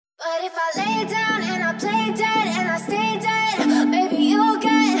But if I lay down and I play dead and I stay dead, maybe you'll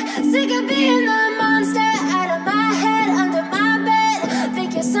get sick of being the monster out of my head, under my bed.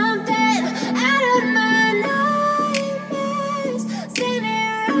 Think you're something out of my nightmares,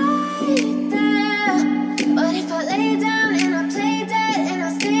 standing right there. But if I lay down and I play dead and I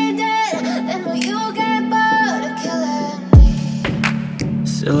stay dead, then will you get bored of killing me?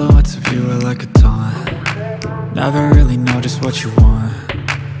 Silhouettes of you are like a taunt. Never really know just what you want.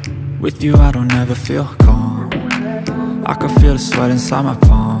 With you I don't ever feel calm. I can feel the sweat inside my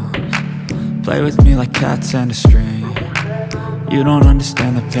palms. Play with me like cats and a string. You don't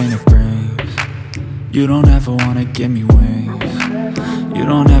understand the pain it brings. You don't ever wanna give me wings. You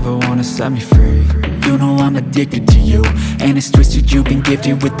don't ever wanna set me free. You know I'm addicted to you, and it's twisted, you've been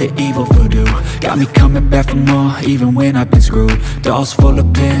gifted with the evil voodoo. Got me coming back for more, even when I've been screwed. Dolls full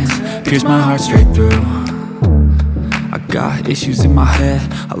of pins, pierce my heart straight through. I got issues in my head,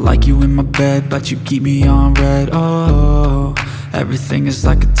 I like you in my bed, but you keep me on red. Oh, everything is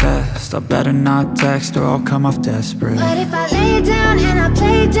like a test, I better not text or I'll come off desperate. But if I lay down and I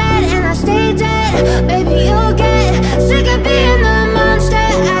play dead and I stay dead, maybe you'll get sick of being the monster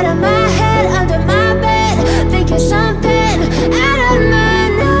out of my head, under my bed. Think you're something out of my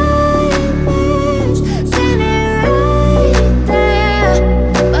nightmares, standing right there.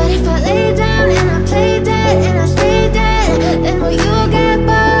 But if I lay down and I play dead and I stay dead, then will you get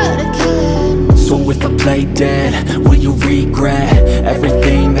bored of killing me? So if I play dead, will you regret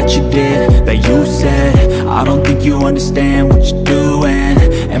everything that you did, that you said? I don't think you understand what you're doing,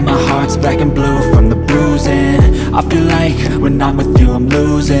 and my heart's black and blue from the bruising. I feel like when I'm with you I'm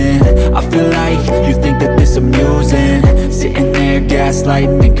losing. I feel like you think that this amusing, sitting there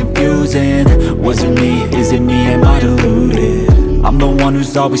gaslighting and confusing. Was it me? Is it me? Am I deluded? I'm the one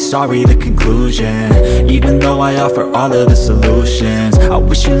who's always sorry, the conclusion. Even though I offer all of the solutions, I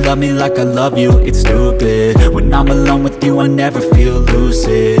wish you loved me like I love you, it's stupid. When I'm alone with you I never feel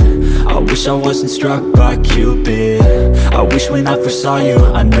lucid. I wish I wasn't struck by Cupid. I wish when I first saw you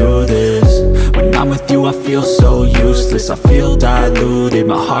I knew this. When I'm with you I feel so useless, I feel diluted,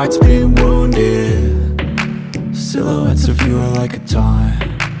 my heart's been wounded. Silhouettes of you are like a taunt.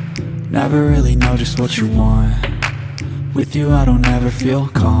 Never really know just what you want. With you I don't ever feel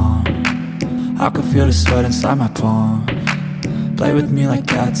calm. I can feel the sweat inside my palms. Play with me like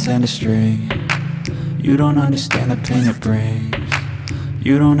cats and a string. You don't understand the pain it brings.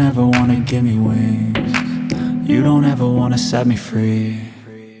 You don't ever wanna give me wings. You don't ever wanna set me free.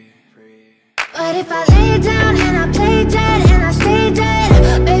 But if I lay down and I play dead and I stay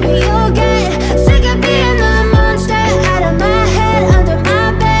dead, maybe you'll get sick of being the monster out of my head, under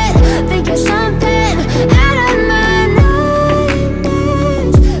my bed. Think you're something out of my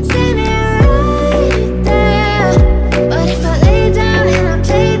nightmares, standing right there. But if I lay down and I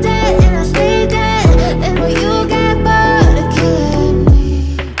play dead and I stay dead, then will you get bored of killing me?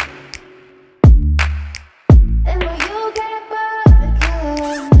 Then will you get bored of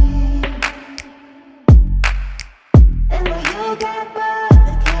killing me? Then will you get bored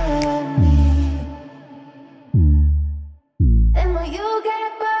of killing me? Then will you get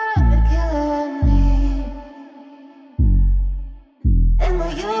bored of killing me? Then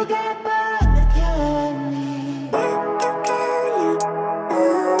will you get bored of killing me?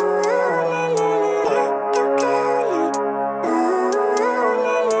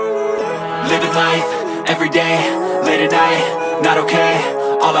 Living life, every day, late at night, not okay.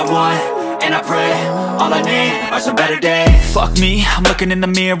 All I want, and I pray, all I need are some better days. Fuck me, I'm looking in the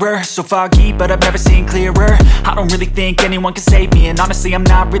mirror, so foggy, but I've never seen clearer. I don't really think anyone can save me, and honestly I'm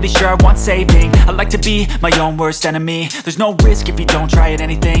not really sure I want saving. I like to be my own worst enemy. There's no risk if you don't try at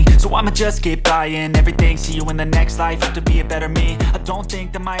anything, so I'ma just keep buying everything. See you in the next life, have to be a better me. I don't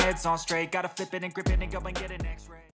think that my head's on straight, gotta flip it and grip it and go and get an x-ray.